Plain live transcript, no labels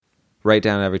write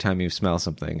down every time you smell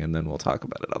something, and then we'll talk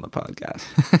about it on the podcast.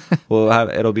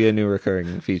 It'll be a new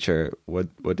recurring feature.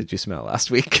 What did you smell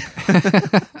last week?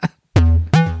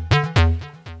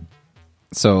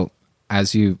 So,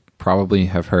 as you probably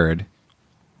have heard,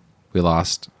 we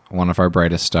lost one of our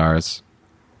brightest stars,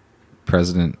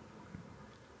 President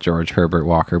George Herbert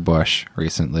Walker Bush,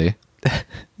 recently.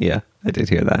 Yeah, I did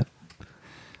hear that.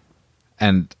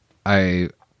 And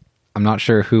I'm not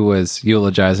sure who was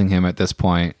eulogizing him at this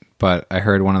point, but I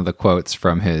heard one of the quotes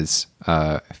from his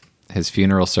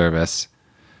funeral service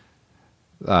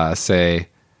say,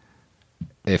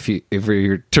 if you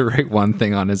were to write one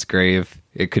thing on his grave,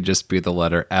 it could just be the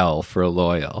letter L for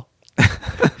loyal.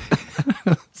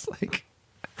 It's like,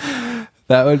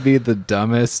 that would be the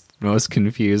dumbest, most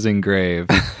confusing grave.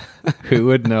 Who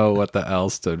would know what the L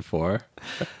stood for?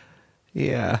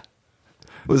 Yeah.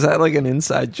 Was that like an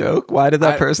inside joke? Why did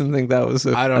that person think that was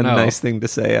a nice thing to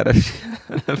say at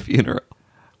a funeral?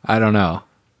 I don't know.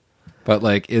 But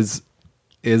like, is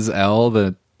L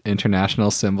the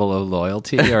international symbol of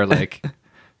loyalty, or like...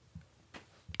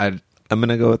 I'm going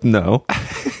to go with no.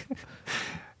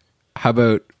 How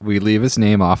about we leave his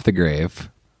name off the grave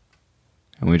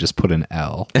and we just put an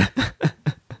L?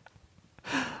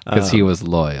 Because he was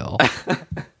loyal.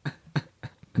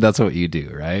 That's what you do,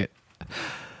 right?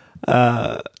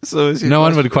 So no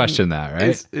one would question that,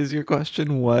 right? Is your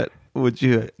question, what would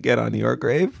you get on your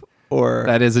grave? Or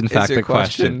that is in fact the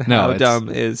question. No, how dumb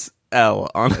is L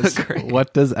on the grave?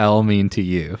 What does L mean to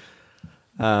you?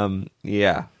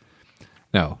 Yeah.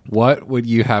 No. What would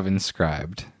you have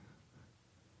inscribed?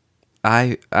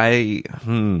 I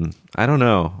don't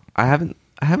know. I haven't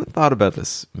thought about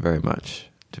this very much,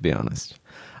 to be honest.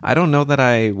 I don't know that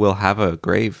I will have a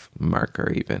grave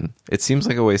marker even. It seems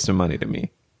like a waste of money to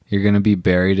me. You're going to be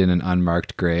buried in an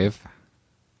unmarked grave?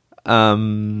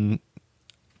 I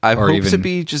hope to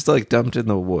be just like dumped in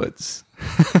the woods.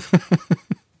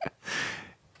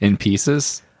 In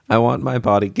pieces? I want my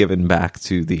body given back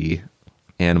to the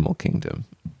animal kingdom.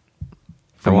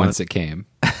 From whence it came.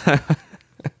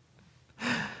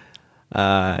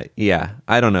 Yeah,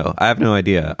 I don't know. I have no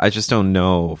idea. I just don't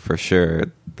know for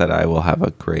sure that I will have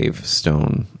a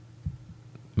gravestone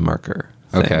marker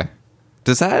thing. Okay.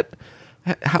 Does that...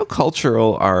 How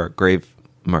cultural are grave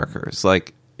markers?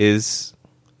 Like, there's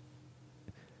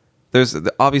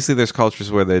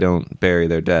cultures where they don't bury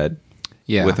their dead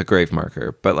with a grave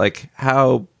marker, but like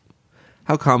how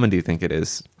common do you think it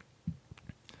is?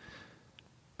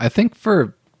 I think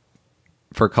for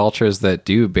cultures that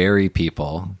do bury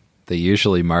people, they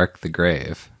usually mark the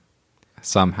grave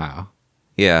somehow.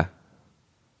 Yeah.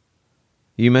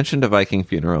 You mentioned a Viking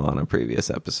funeral on a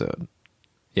previous episode.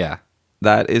 Yeah.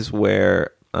 That is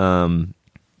where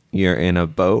you're in a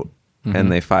boat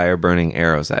and they fire burning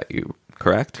arrows at you,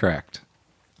 correct? Correct.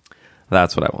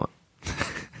 That's what I want.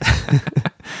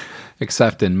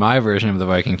 Except in my version of the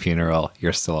Viking funeral,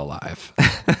 you're still alive.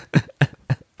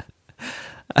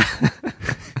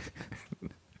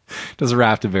 Just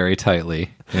wrapped very tightly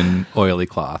in oily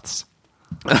cloths.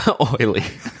 Oily.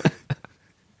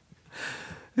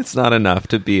 It's not enough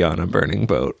to be on a burning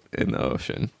boat in the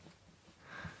ocean.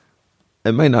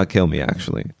 It might not kill me,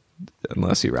 actually,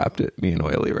 unless you wrapped me in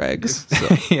oily rags.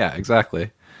 So. Yeah,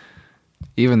 exactly.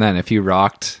 Even then, if you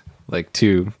rocked like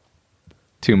too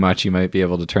much, you might be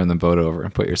able to turn the boat over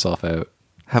and put yourself out.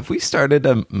 Have we started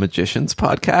a magician's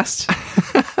podcast?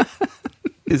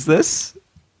 Is this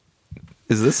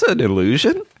an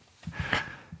illusion?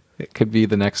 It could be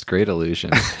the next great illusion.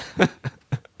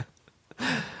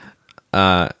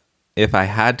 If I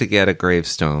had to get a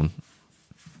gravestone,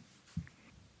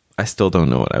 I still don't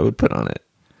know what I would put on it.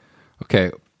 Okay,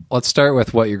 let's start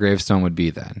with what your gravestone would be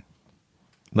then.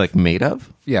 Like made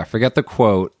of? Yeah, forget the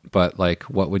quote, but like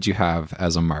what would you have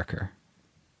as a marker?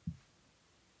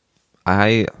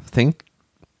 I think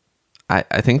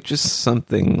just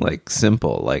something like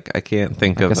simple. Like I can't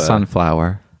think like of a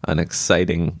sunflower, an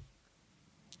exciting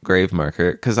grave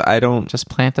marker, because I don't just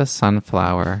plant a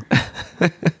sunflower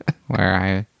where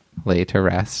I lay to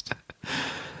rest.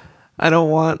 I don't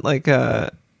want like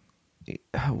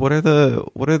what are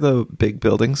the big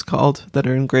buildings called that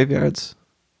are in graveyards?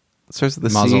 It starts with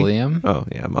the mausoleum. C. Oh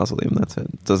yeah, mausoleum. That's it.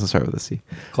 It doesn't start with a C.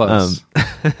 Close.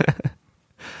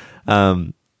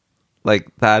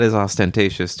 Like that is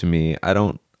ostentatious to me. I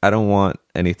don't want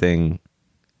anything.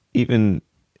 I don't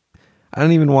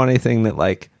even want anything that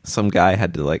like some guy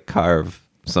had to like carve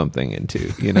something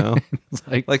into. You know,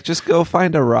 like just go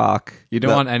find a rock. You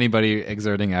don't want anybody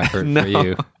exerting effort for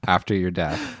you after your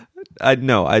death. I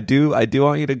do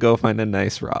want you to go find a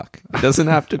nice rock. It doesn't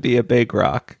have to be a big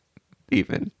rock,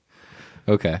 even.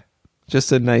 Okay.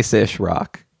 Just a nice-ish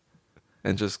rock.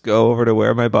 and just go over to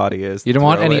where my body is. You don't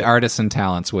want throw any it. artisan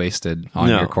talents wasted on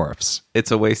No. your corpse.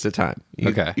 It's a waste of time.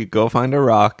 Okay. You go find a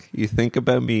rock. You think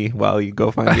about me while you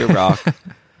go find your rock.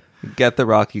 You get the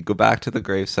rock. You go back to the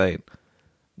gravesite.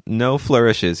 No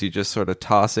flourishes. You just sort of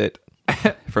toss it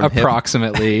from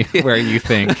Approximately where you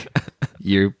think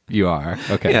you are.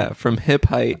 Okay. Yeah, from hip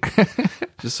height.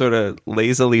 Just sort of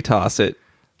lazily toss it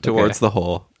towards the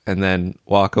hole and then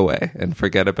walk away and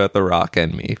forget about the rock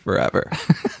and me forever.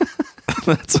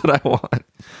 That's what I want.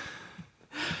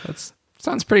 That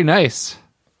sounds pretty nice.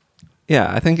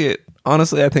 Yeah, I think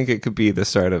it could be the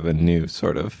start of a new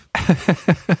sort of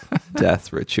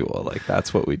death ritual. Like,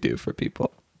 that's what we do for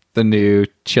people. The new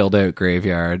chilled out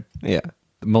graveyard. Yeah.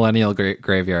 The millennial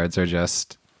graveyards are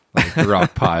just like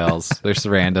rock piles. There's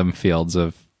random fields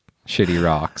of shitty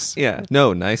rocks. Yeah.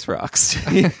 No, nice rocks.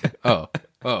 Oh,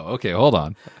 okay. Hold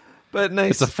on. But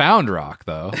nice. It's a found rock,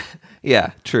 though.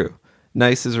 Yeah, true.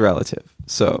 Nice is relative.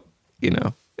 So,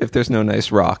 if there's no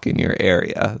nice rock in your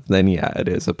area, then yeah, it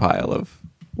is a pile of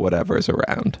whatever's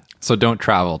around. So don't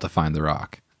travel to find the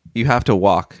rock. You have to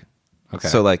walk. Okay.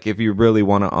 So, like, if you really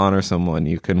want to honor someone,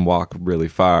 you can walk really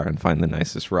far and find the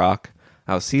nicest rock.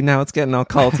 Oh, see, now it's getting all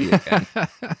culty again.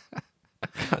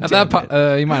 At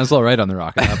that you might as well write on the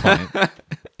rock at that point.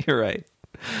 You're right.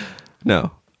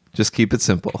 No, just keep it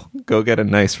simple. Go get a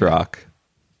nice rock.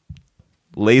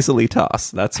 Lazily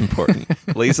toss. That's important.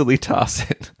 Lazily toss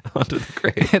it onto the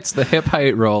grave. It's the hip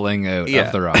height rolling out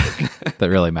of the rock that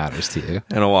really matters to you.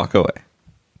 And I'll walk away.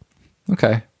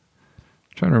 Okay.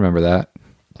 Trying to remember that.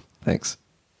 Thanks.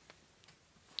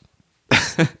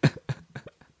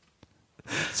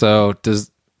 So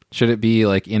should it be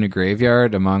like in a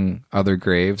graveyard among other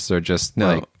graves, or just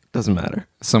No, like doesn't matter.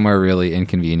 somewhere really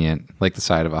inconvenient, like the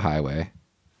side of a highway?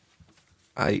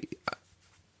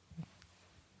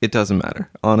 It doesn't matter.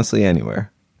 Honestly,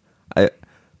 anywhere.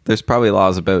 There's probably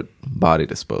laws about body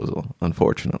disposal,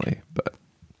 unfortunately, but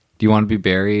Do you want to be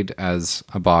buried as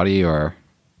a body, or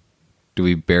do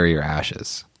we bury your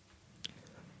ashes?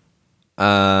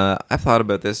 I've thought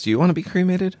about this. Do you want to be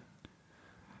cremated?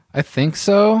 I think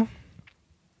so.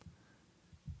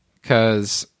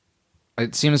 Because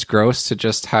it seems gross to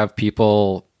just have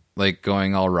people like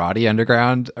going all rotty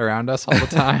underground around us all the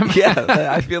time. Yeah,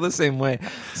 I feel the same way.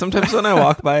 Sometimes when I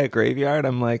walk by a graveyard,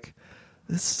 I'm like,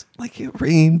 this, like, it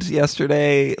rained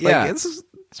yesterday. Like, Yeah. it's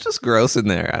just gross in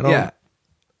there.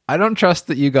 I don't trust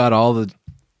that you got all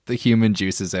the human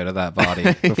juices out of that body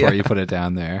before Yeah. you put it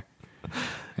down there.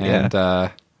 And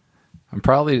they're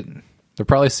probably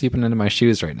seeping into my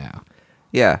shoes right now.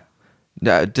 Yeah.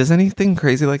 Does anything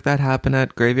crazy like that happen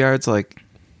at graveyards? Like,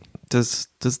 does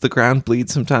the ground bleed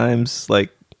sometimes? Like,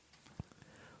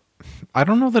 I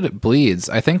don't know that it bleeds.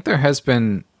 I think there has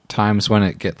been times when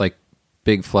it get like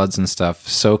big floods and stuff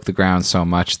soak the ground so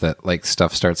much that like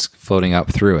stuff starts floating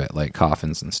up through it, like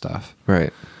coffins and stuff.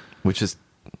 right, which is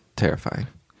terrifying.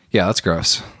 Yeah, that's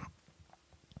gross.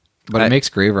 But it makes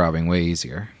grave robbing way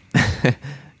easier.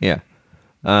 Yeah.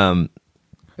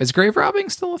 Is grave robbing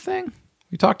still a thing?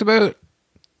 We talked about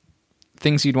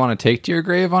things you'd want to take to your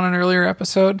grave on an earlier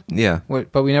episode. Yeah.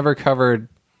 But we never covered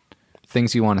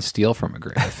things you want to steal from a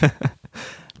grave.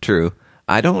 True.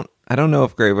 I don't know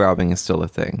if grave robbing is still a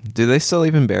thing. Do they still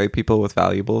even bury people with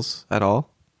valuables at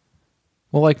all?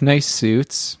 Well, like nice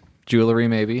suits, jewelry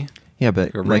maybe. Yeah,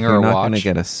 but A like, ring or you're a not watch? going to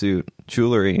get a suit.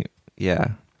 Jewelry,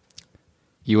 yeah.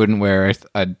 You wouldn't wear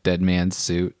a dead man's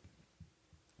suit.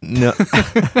 No.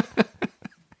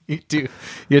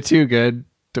 You're too good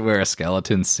to wear a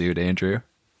skeleton suit, Andrew.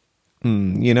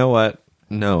 You know what?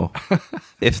 No.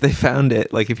 If they found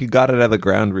it, like if you got it out of the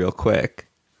ground real quick,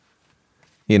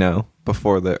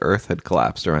 before the earth had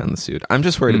collapsed around the suit. I'm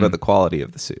just worried about the quality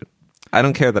of the suit. I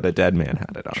don't care that a dead man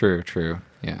had it on. True.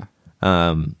 Yeah.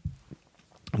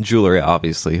 Jewelry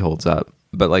obviously holds up.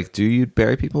 But like, do you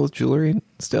bury people with jewelry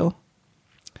still?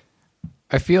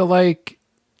 I feel like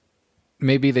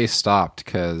maybe they stopped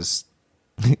because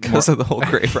of the whole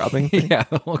grave robbing thing? yeah,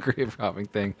 the whole grave robbing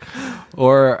thing.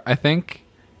 Or I think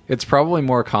it's probably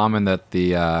more common that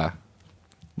the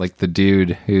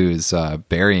dude who's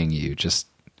burying you just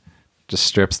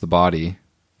strips the body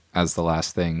as the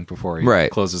last thing before he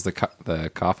closes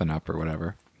the coffin up or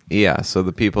whatever. Yeah, so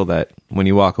the people that, when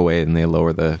you walk away and they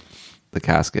lower the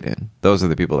casket in, those are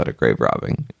the people that are grave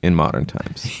robbing in modern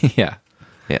times. Yeah.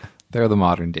 Yeah. They're the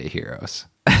modern day heroes.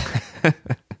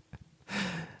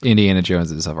 Indiana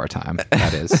Joneses of our time,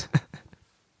 that is.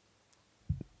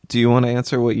 Do you want to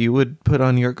answer what you would put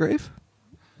on your grave?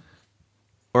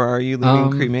 Or are you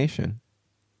leaving cremation?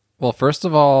 Well, first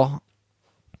of all,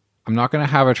 I'm not going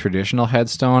to have a traditional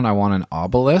headstone. I want an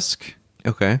obelisk.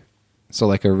 Okay. So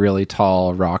like a really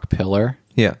tall rock pillar.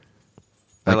 Yeah.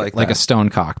 I like like that. a stone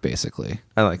cock, basically.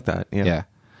 I like that. Yeah.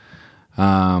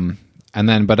 Yeah. And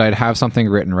then, but I'd have something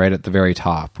written right at the very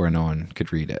top where no one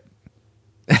could read it.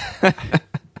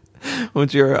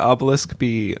 Would your obelisk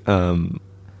be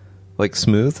like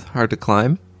smooth, hard to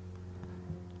climb?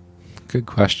 Good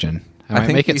question. I might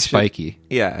think make you it should- spiky.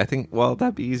 Yeah, I think. Well,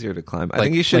 that'd be easier to climb. I Like,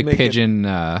 think you should like make pigeon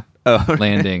It,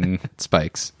 landing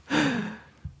spikes.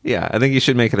 Yeah, I think you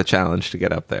should make it a challenge to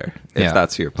get up there if Yeah.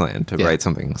 that's your plan, to Yeah. write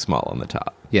something small on the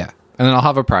top. Yeah. And then I'll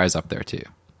have a prize up there too.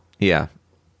 Yeah,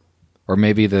 Or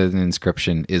maybe the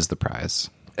inscription is the prize.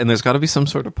 and there's got to be some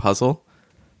sort of puzzle,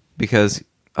 because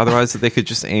otherwise they could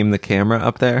just aim the camera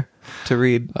up there to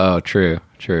read, Oh, true.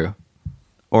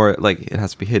 or like it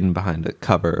has to be hidden behind a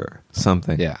cover or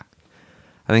something. Yeah.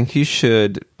 I think you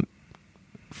should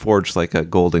forge like a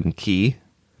golden key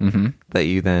that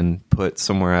you then put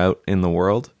somewhere out in the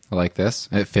world. Like this.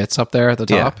 It fits up there at the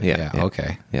Yeah, top? yeah.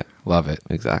 Okay. Yeah, Love it.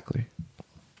 exactly.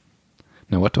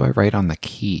 Now, what do I write on the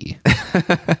key?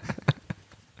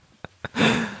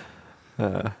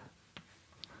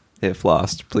 If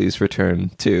lost, please return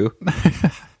to.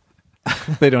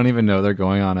 They don't even know they're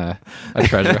going on a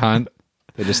treasure hunt.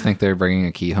 They just think they're bringing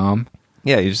a key home.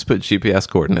 Yeah, you just put GPS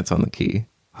coordinates on the key,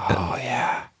 Oh,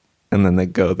 yeah. and then they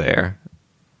go there,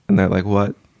 and they're like,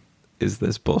 "What is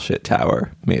this bullshit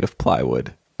tower made of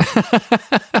plywood?"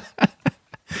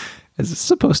 Is this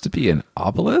supposed to be an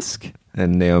obelisk?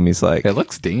 And Naomi's like, It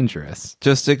looks dangerous.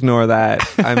 "Just ignore that.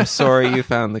 I'm sorry you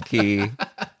found the key.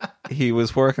 He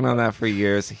was working on that for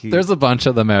years. There's a bunch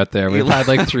of them out there. We've had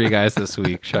like 3 guys this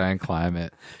week try and climb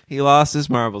it. He lost his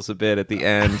marbles a bit at the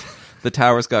end. The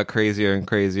towers got crazier and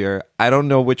crazier. I don't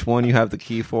know which one you have the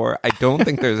key for. I don't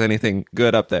think there's anything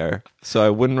good up there, so I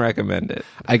wouldn't recommend it.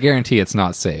 I guarantee it's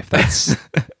not safe. That's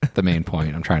the main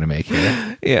point I'm trying to make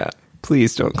here. Yeah,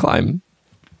 please don't climb.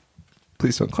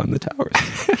 Please don't climb the towers."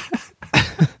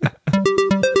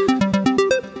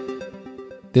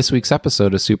 This week's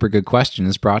episode of Super Good Question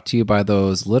is brought to you by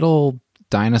those little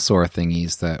dinosaur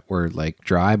thingies that were like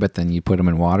dry, but then you put them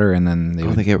in water and then they Oh,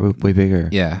 would... they get way bigger.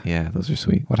 Yeah. Yeah, those are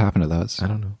sweet. What happened to those? I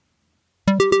don't know.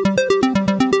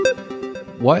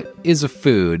 What is a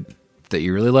food that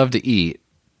you really love to eat,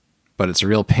 but it's a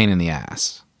real pain in the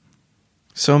ass?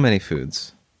 So many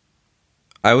foods.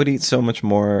 I would eat so many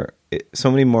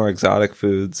more exotic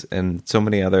foods and so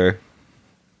many other,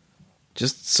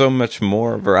 just so much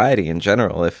more variety in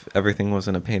general if everything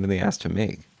wasn't a pain in the ass to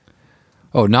make.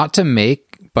 Oh, not to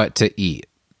make, but to eat.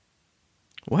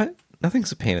 What?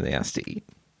 Nothing's a pain in the ass to eat.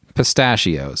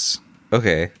 Pistachios.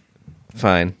 Okay,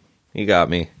 fine. You got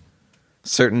me.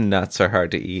 Certain nuts are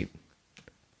hard to eat.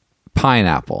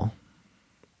 Pineapple.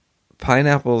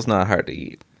 Pineapple's not hard to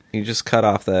eat. You just cut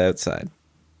off the outside.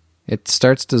 It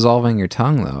starts dissolving your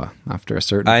tongue, though, after a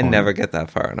certain I point. never get that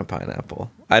far on a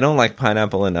pineapple. I don't like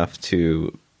pineapple enough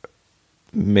to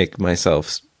make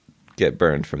myself get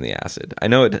burned from the acid. I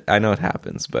know it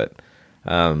happens, but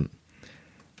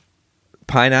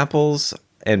pineapples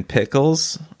and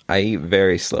pickles I eat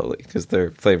very slowly because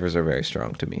their flavors are very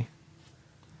strong to me.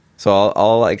 So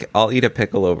I'll eat a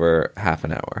pickle over half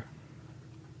an hour.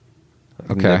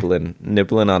 Okay.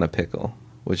 Nibblin on a pickle,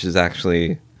 which is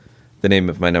actually the name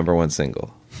of my number one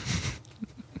single.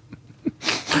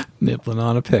 Nibblin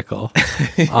on a pickle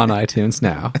on iTunes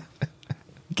now.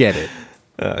 Get it.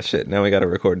 Oh shit! Now we got to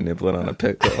record Nibblin on a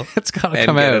pickle. It's got to and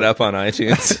come get out. it up on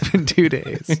iTunes. In 2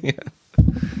 days. Yeah.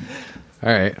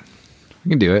 All right. We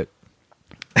can do it.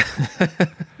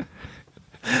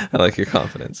 I like your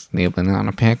confidence. Nibbling on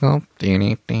a pickle. I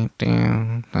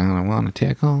don't want a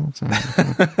tickle.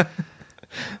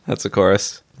 That's a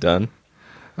chorus. Done.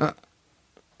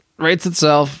 Rates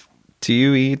itself. Do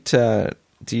you eat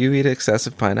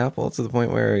excessive pineapple to the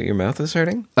point where your mouth is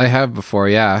hurting? I have before,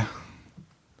 yeah.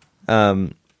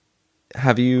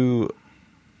 Have you?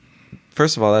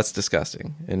 First of all, that's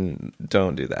disgusting, and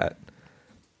don't do that.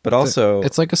 But also,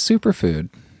 It's like a superfood.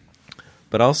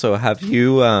 But also, have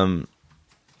you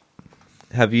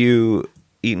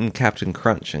eaten Captain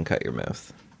Crunch and cut your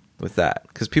mouth with that?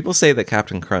 Because people say that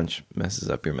Captain Crunch messes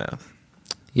up your mouth.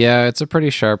 Yeah, it's a pretty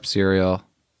sharp cereal.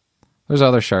 There's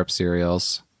other sharp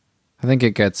cereals. I think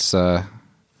it gets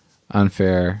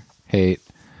unfair hate.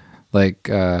 Like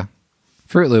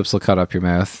Fruit Loops will cut up your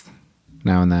mouth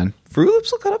now and then. Fruit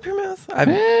Loops will cut up your mouth?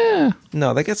 Yeah.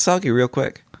 No, they get soggy real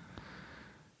quick.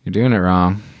 You're doing it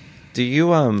wrong. Do you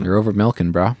You're over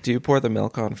milking, bro. do you pour the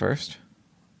milk on first?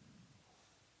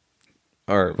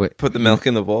 Or Wait, put the milk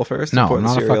in the bowl first No, and pour I'm the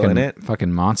not a cereal in it?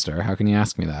 fucking monster. How can you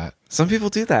ask me that? Some people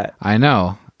do that. I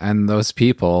know. and those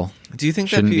people Do you think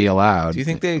shouldn't be allowed. Do you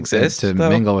think they exist to though?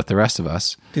 mingle with the rest of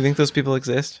us? Do you think those people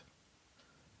exist,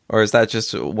 or is that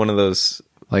just one of those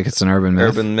Like it's an urban myth.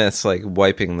 urban myths, like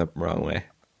wiping the wrong way?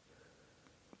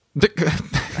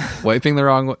 Wiping the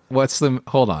wrong.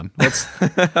 Hold on.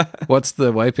 What's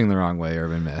the wiping the wrong way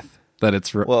urban myth? That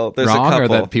it's There's wrong, a couple, or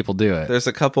that people do it. There's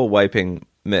a couple wiping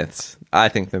myths. I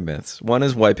think they're myths. One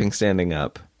is wiping standing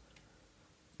up.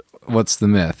 What's the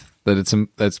myth? That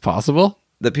it's possible?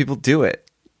 That people do it.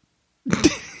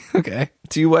 Okay.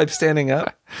 Do you wipe standing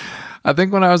up? I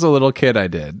think when I was a little kid, I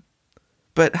did.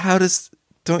 But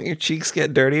don't your cheeks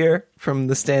get dirtier from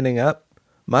the standing up?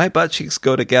 My butt cheeks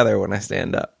go together when I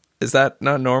stand up. Is that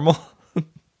not normal?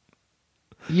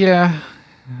 Yeah,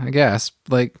 I guess.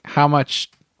 Like how much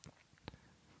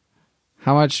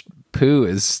poo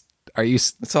is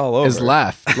It's all over. is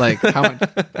left? Like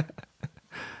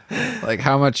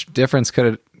how much difference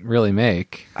could it really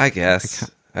make? I guess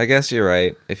you're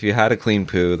right. If you had a clean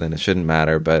poo, then it shouldn't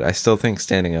matter, but I still think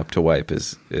standing up to wipe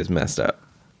is messed up.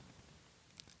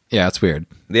 Yeah, it's weird.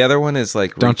 The other one is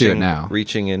like Don't do it now.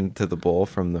 Reaching into the bowl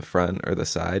from the front or the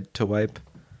side to wipe.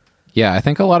 Yeah, I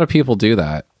think a lot of people do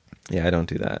that. Yeah, I don't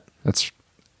do that. That's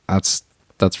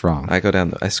wrong. I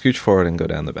scooch forward and go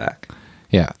down the back.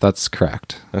 Yeah, that's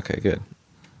correct. Okay, good.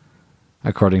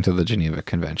 According to the Geneva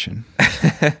Convention.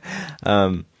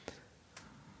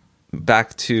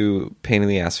 Back to pain in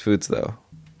the ass foods, though.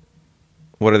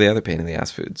 What are the other pain in the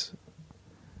ass foods?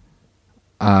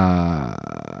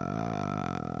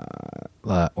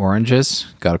 Oranges,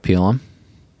 gotta peel them.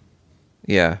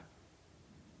 Yeah.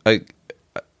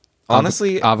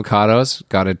 Honestly, avocados,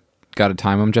 gotta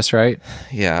time them just right.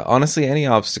 Yeah, honestly, any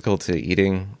obstacle to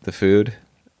eating the food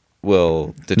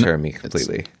will deter me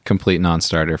completely. It's complete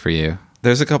non-starter for you.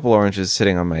 There's a couple oranges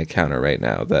sitting on my counter right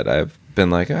now that I've been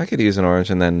like, I could use an orange,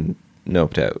 and then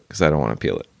noped out because I don't want to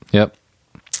peel it. Yep.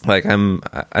 Like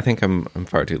I think I'm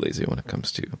far too lazy when it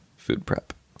comes to food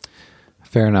prep.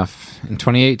 Fair enough. In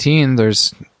 2018,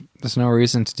 there's no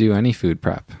reason to do any food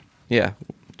prep. Yeah,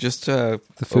 just The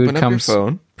food open up comes your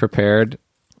phone, prepared,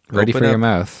 ready Open for your up-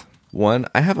 mouth.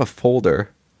 I have a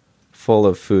folder full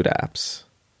of food apps.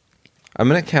 I'm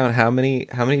gonna count how many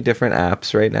different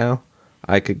apps right now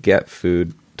I could get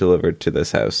food delivered to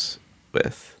this house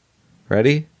with.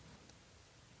 Ready?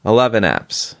 11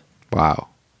 apps. Wow.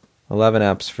 11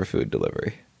 apps for food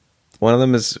delivery. One of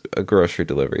them is a grocery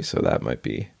delivery, so that might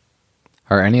be.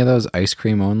 Are any of those ice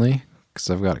cream only? Because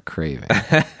I've got a craving.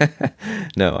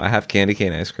 No, I have candy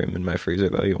cane ice cream in my freezer,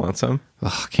 though. You want some?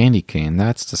 Ugh, candy cane.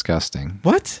 That's disgusting.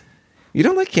 What? You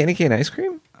don't like candy cane ice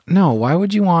cream? No, why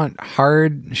would you want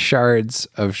hard shards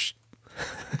of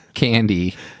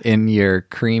candy in your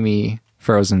creamy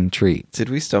frozen treat? Did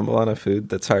we stumble on a food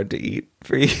that's hard to eat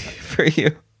for you? For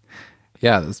you?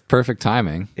 Yeah, that's perfect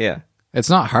timing. Yeah. It's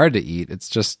not hard to eat. It's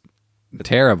just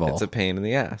terrible. It's a pain in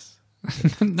the ass.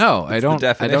 No, I don't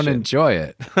enjoy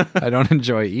it. I don't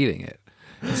enjoy eating it.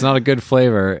 It's not a good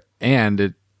flavor, and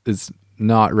it is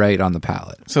not right on the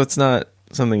palate. So it's not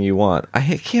something you want.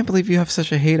 I can't believe you have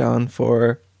such a hate on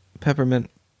for peppermint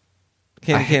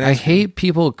candy cane. I hate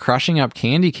people crushing up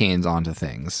candy canes onto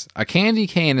things. A candy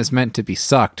cane is meant to be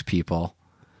sucked, people.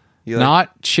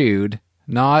 Not chewed.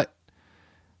 Not.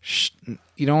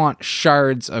 You don't want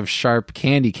shards of sharp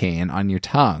candy cane on your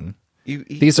tongue.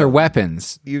 These are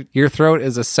weapons. Your throat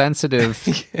is a sensitive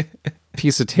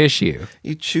piece of tissue.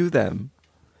 You chew them.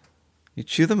 You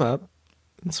chew them up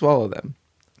and swallow them.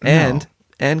 No.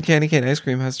 And candy cane ice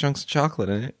cream has chunks of chocolate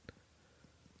in it.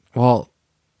 Well,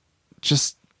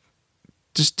 just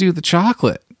do the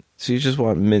chocolate. So you just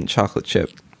want mint chocolate chip.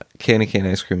 Candy cane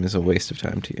ice cream is a waste of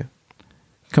time to you.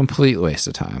 Complete waste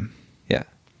of time. Yeah.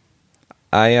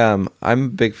 I'm a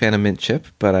big fan of mint chip,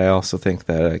 but I also think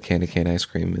that candy cane ice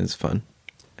cream is fun.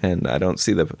 And I don't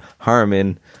see the harm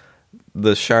in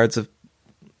the shards of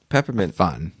peppermint.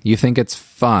 Fun. You think it's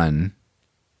fun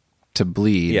to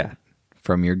bleed Yeah.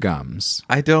 from your gums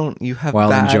I don't. You have while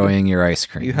bad, enjoying your ice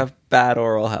cream. You have bad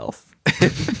oral health.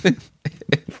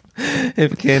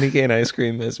 If candy cane ice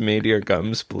cream has made your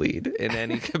gums bleed in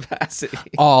any capacity.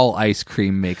 All ice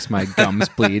cream makes my gums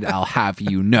bleed, I'll have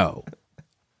you know.